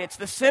pride. It's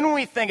the sin when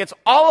we think it's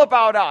all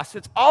about us.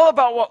 It's all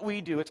about what we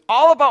do. It's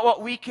all about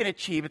what we can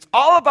achieve. It's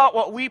all about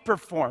what we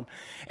perform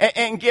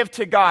and give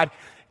to God.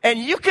 And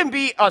you can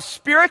be a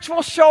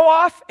spiritual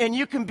show-off, and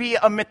you can be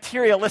a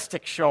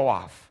materialistic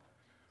show-off.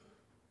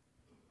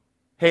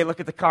 Hey,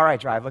 look at the car I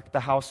drive. Look at the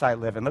house I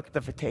live in. Look at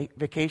the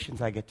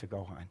vacations I get to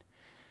go on.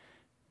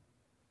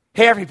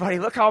 Hey, everybody,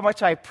 look how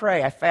much I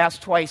pray. I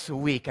fast twice a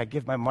week. I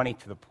give my money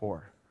to the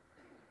poor.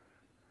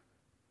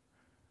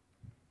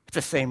 It's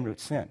the same root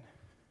sin.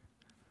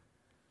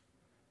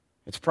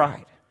 It's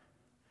pride.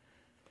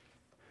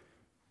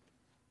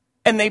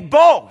 And they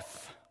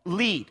both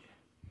lead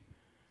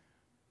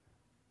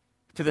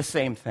to the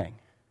same thing: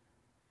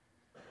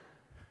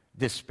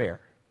 despair.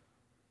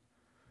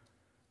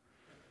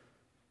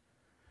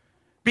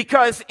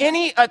 Because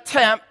any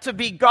attempt to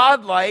be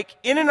godlike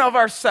in and of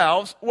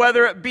ourselves,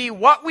 whether it be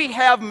what we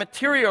have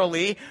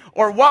materially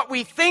or what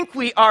we think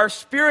we are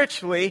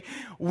spiritually,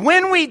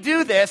 when we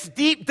do this,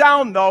 deep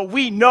down though,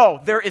 we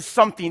know there is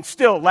something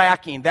still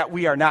lacking, that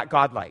we are not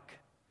godlike.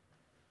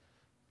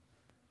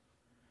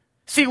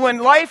 See, when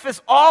life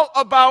is all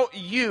about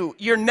you,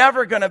 you're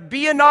never going to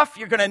be enough,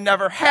 you're going to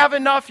never have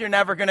enough, you're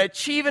never going to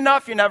achieve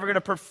enough, you're never going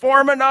to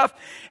perform enough,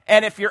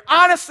 and if you're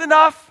honest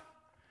enough,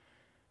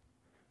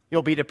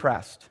 you'll be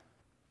depressed.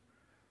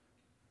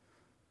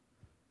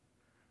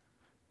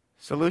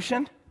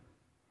 Solution?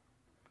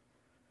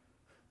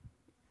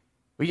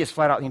 We just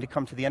flat out need to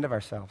come to the end of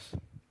ourselves,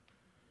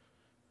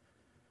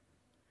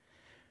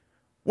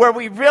 where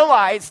we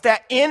realize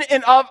that in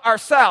and of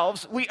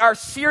ourselves we are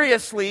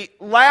seriously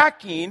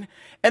lacking,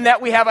 and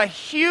that we have a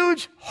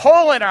huge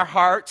hole in our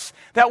hearts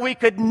that we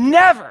could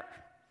never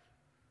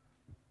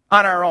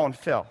on our own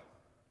fill.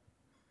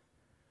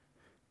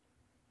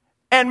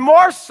 And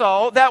more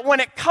so, that when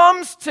it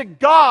comes to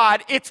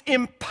God, it's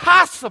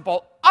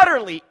impossible,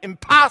 utterly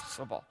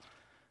impossible,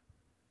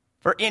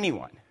 for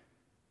anyone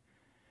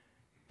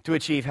to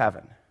achieve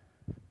heaven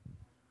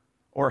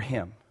or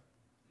Him.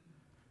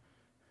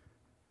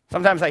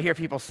 Sometimes I hear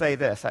people say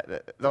this.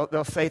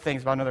 They'll say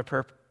things about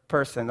another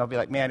person. They'll be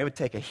like, man, it would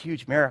take a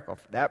huge miracle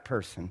for that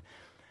person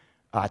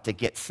to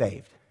get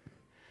saved.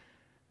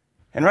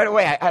 And right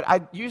away,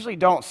 I usually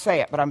don't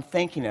say it, but I'm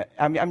thinking it.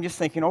 I'm just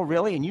thinking, oh,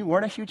 really? And you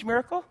weren't a huge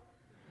miracle?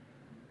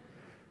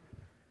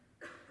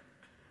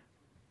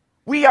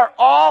 We are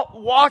all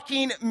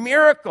walking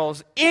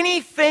miracles.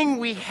 Anything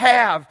we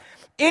have,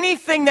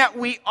 anything that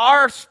we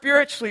are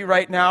spiritually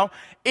right now,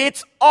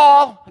 it's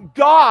all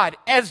God.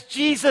 As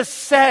Jesus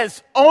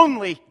says,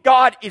 only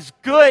God is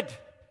good.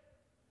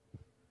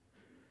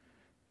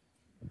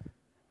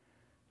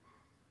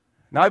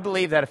 Now, I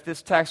believe that if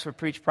this text were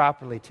preached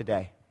properly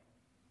today,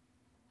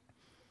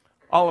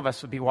 all of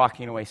us would be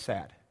walking away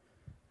sad.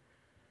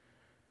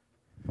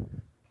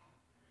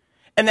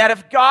 And that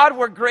if God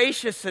were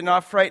gracious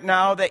enough right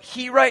now, that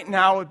He right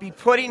now would be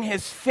putting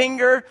His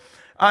finger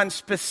on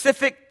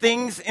specific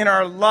things in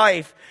our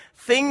life,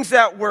 things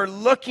that we're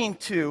looking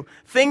to,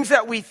 things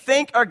that we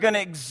think are going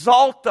to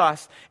exalt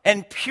us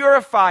and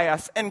purify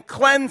us and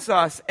cleanse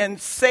us and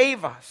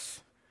save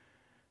us.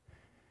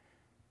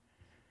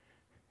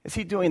 Is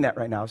He doing that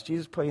right now? Is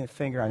Jesus putting a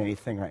finger on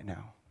anything right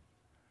now?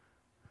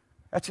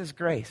 That's His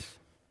grace.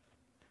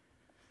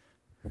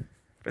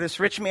 For this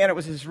rich man, it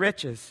was his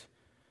riches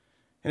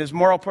and his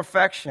moral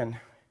perfection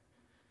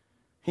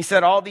He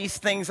said, all these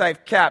things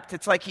I've kept.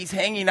 It's like he's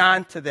hanging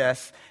on to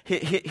this,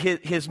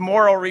 his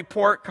moral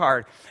report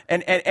card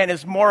and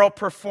his moral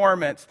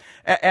performance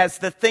as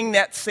the thing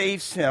that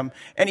saves him.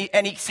 And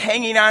he's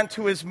hanging on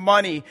to his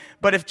money.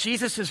 But if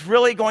Jesus is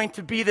really going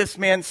to be this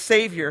man's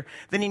Savior,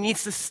 then he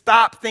needs to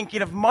stop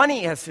thinking of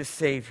money as his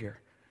Savior.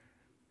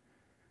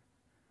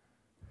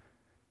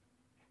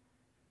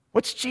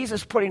 What's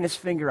Jesus putting his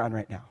finger on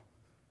right now?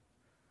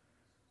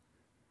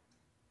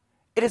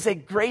 It is a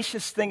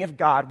gracious thing of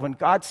God when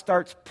God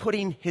starts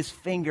putting his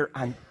finger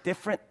on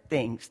different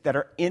things that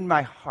are in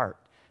my heart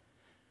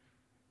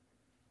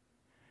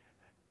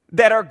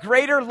that are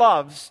greater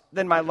loves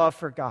than my love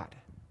for God.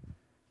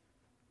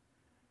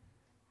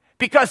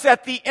 Because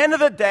at the end of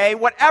the day,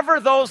 whatever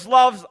those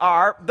loves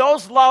aren't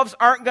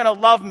going to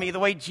love me the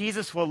way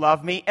Jesus will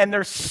love me, and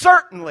they're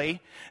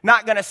certainly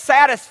not going to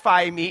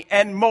satisfy me,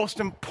 and most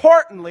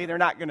importantly, they're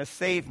not going to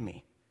save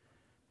me.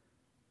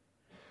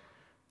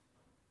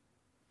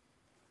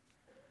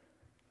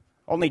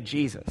 Only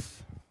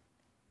Jesus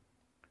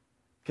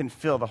can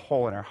fill the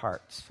hole in our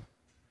hearts.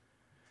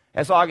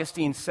 As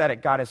Augustine said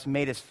it, God has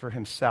made us for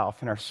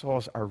himself, and our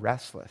souls are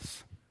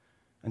restless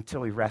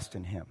until we rest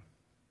in him.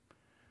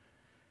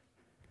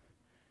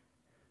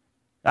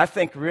 I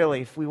think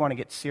really, if we want to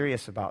get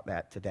serious about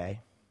that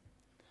today,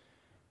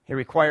 it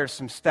requires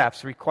some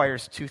steps. It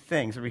requires two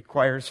things. It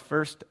requires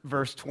first,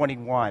 verse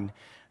 21.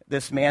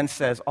 This man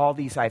says, all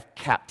these I've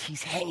kept.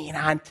 He's hanging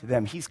on to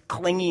them. He's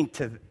clinging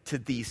to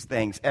these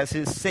things as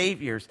his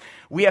saviors.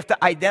 We have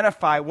to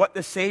identify what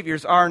the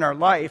saviors are in our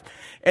life.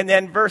 And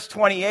then verse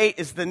 28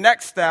 is the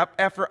next step.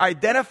 After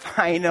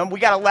identifying them, we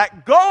got to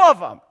let go of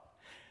them.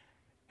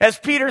 As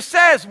Peter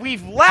says,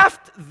 we've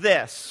left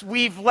this.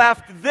 We've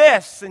left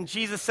this. And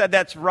Jesus said,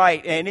 that's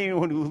right. And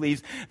anyone who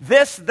leaves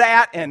this,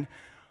 that, and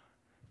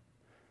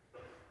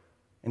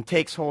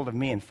takes hold of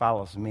me and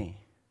follows me.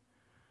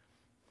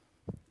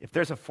 If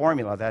there's a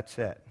formula, that's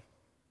it.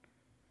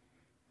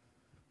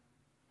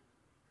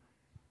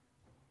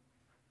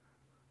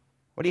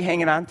 What are you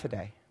hanging on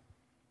today?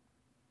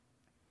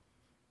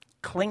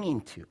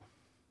 Clinging to?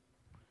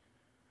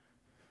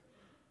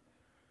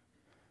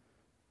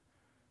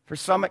 For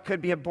some, it could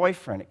be a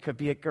boyfriend. It could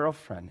be a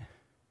girlfriend. It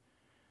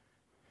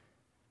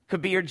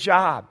could be your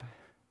job.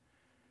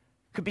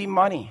 It could be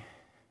money.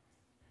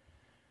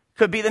 It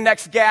could be the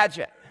next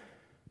gadget.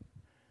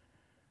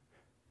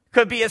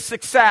 Could be a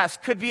success,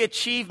 could be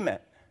achievement.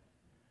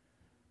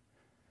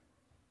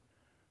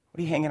 What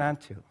are you hanging on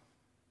to?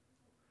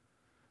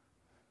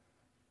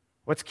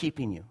 What's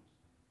keeping you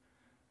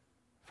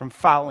from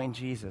following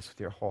Jesus with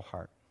your whole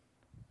heart?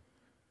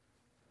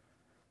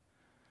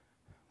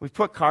 We've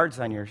put cards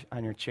on your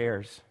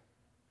chairs.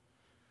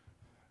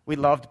 We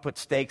love to put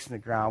stakes in the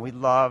ground. We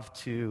love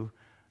to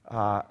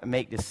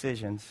make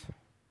decisions.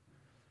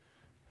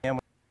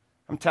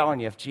 I'm telling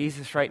you, if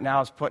Jesus right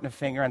now is putting a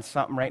finger on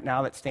something right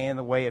now that's standing in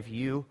the way of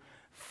you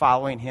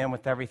following him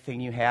with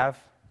everything you have,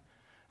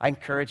 I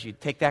encourage you to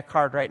take that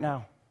card right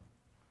now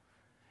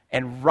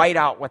and write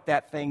out what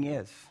that thing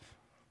is.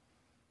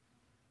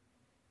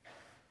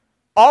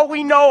 All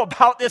we know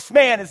about this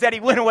man is that he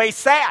went away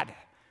sad.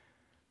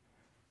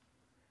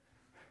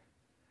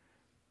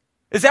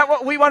 Is that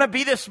what we want to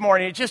be this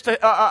morning? It's just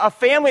a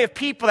family of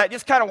people that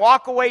just kind of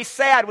walk away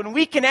sad when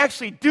we can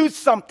actually do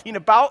something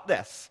about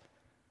this.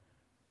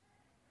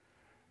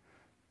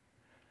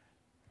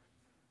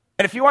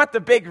 And if you want the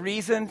big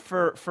reason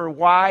for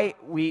why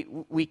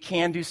we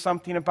can do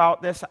something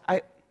about this,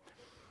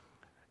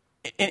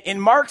 in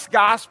Mark's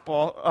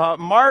gospel,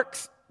 Mark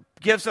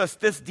gives us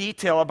this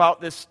detail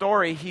about this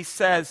story. He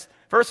says,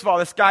 first of all,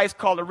 this guy's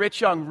called a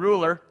rich young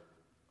ruler.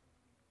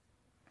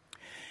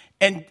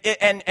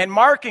 And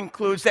Mark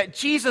includes that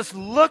Jesus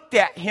looked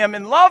at him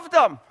and loved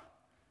him.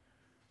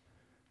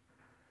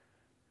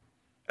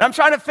 And I'm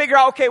trying to figure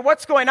out, okay,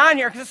 what's going on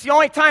here? Because it's the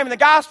only time in the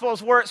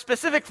Gospels where it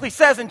specifically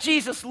says, and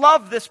Jesus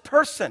loved this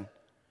person.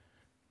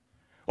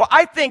 Well,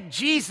 I think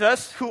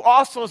Jesus, who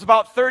also is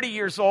about 30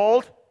 years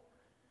old,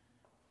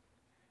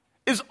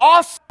 is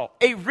also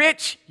a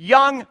rich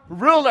young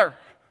ruler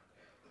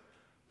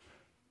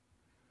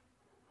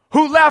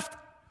who left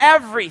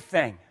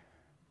everything.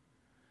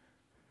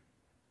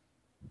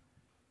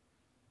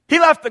 He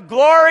left the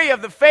glory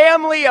of the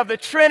family of the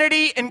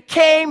Trinity and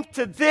came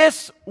to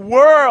this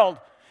world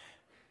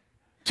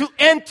to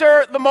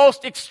enter the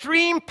most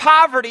extreme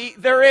poverty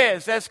there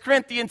is. As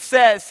Corinthians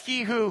says,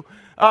 he who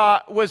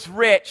was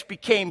rich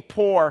became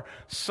poor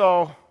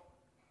so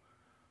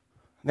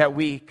that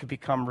we could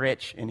become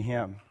rich in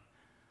him.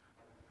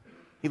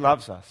 He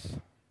loves us.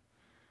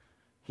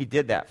 He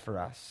did that for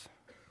us.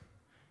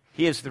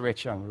 He is the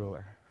rich young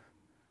ruler.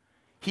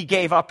 He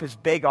gave up his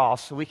big all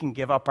so we can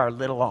give up our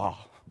little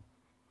all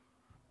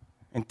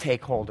and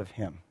take hold of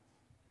him.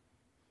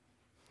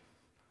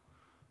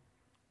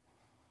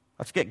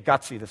 Let's get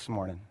gutsy this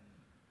morning.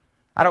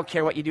 I don't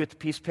care what you do with the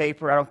piece of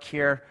paper. I don't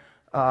care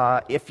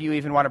if you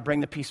even want to bring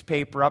the piece of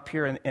paper up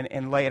here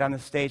and lay it on the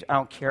stage. I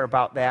don't care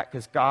about that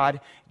because God,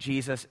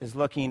 Jesus, is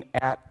looking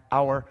at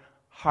our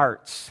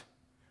hearts.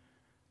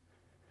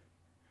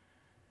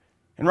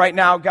 And right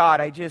now,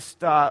 God, I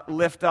just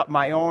lift up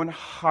my own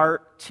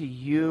heart to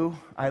you.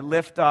 I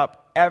lift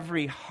up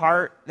every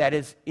heart that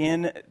is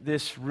in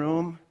this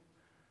room.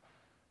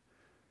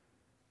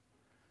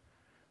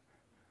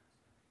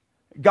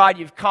 God,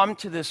 you've come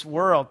to this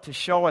world to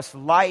show us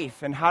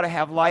life and how to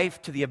have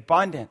life to the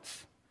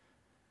abundance.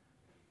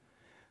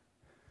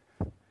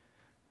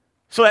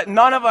 So that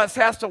none of us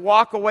has to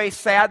walk away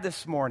sad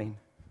this morning.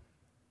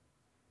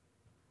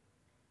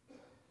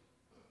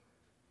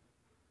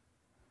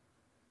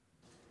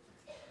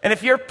 And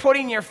if you're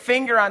putting your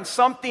finger on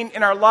something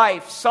in our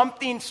life,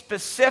 something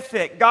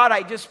specific, God,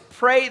 I just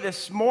pray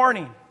this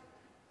morning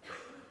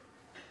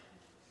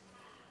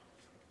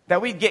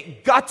that we'd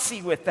get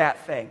gutsy with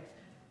that thing.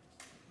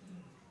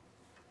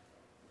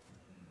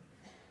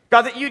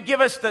 God, that you'd give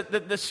us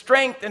the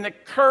strength and the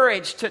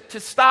courage to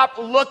stop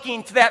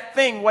looking to that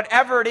thing,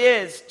 whatever it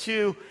is,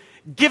 to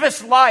give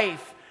us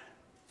life,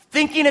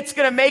 thinking it's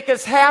going to make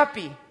us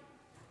happy.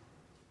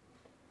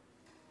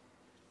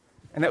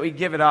 And that we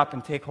give it up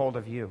and take hold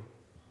of you.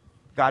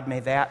 God, may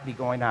that be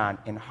going on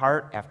in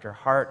heart after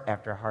heart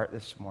after heart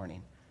this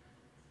morning.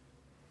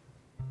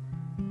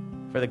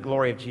 For the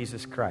glory of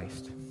Jesus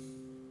Christ.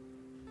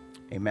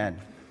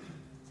 Amen.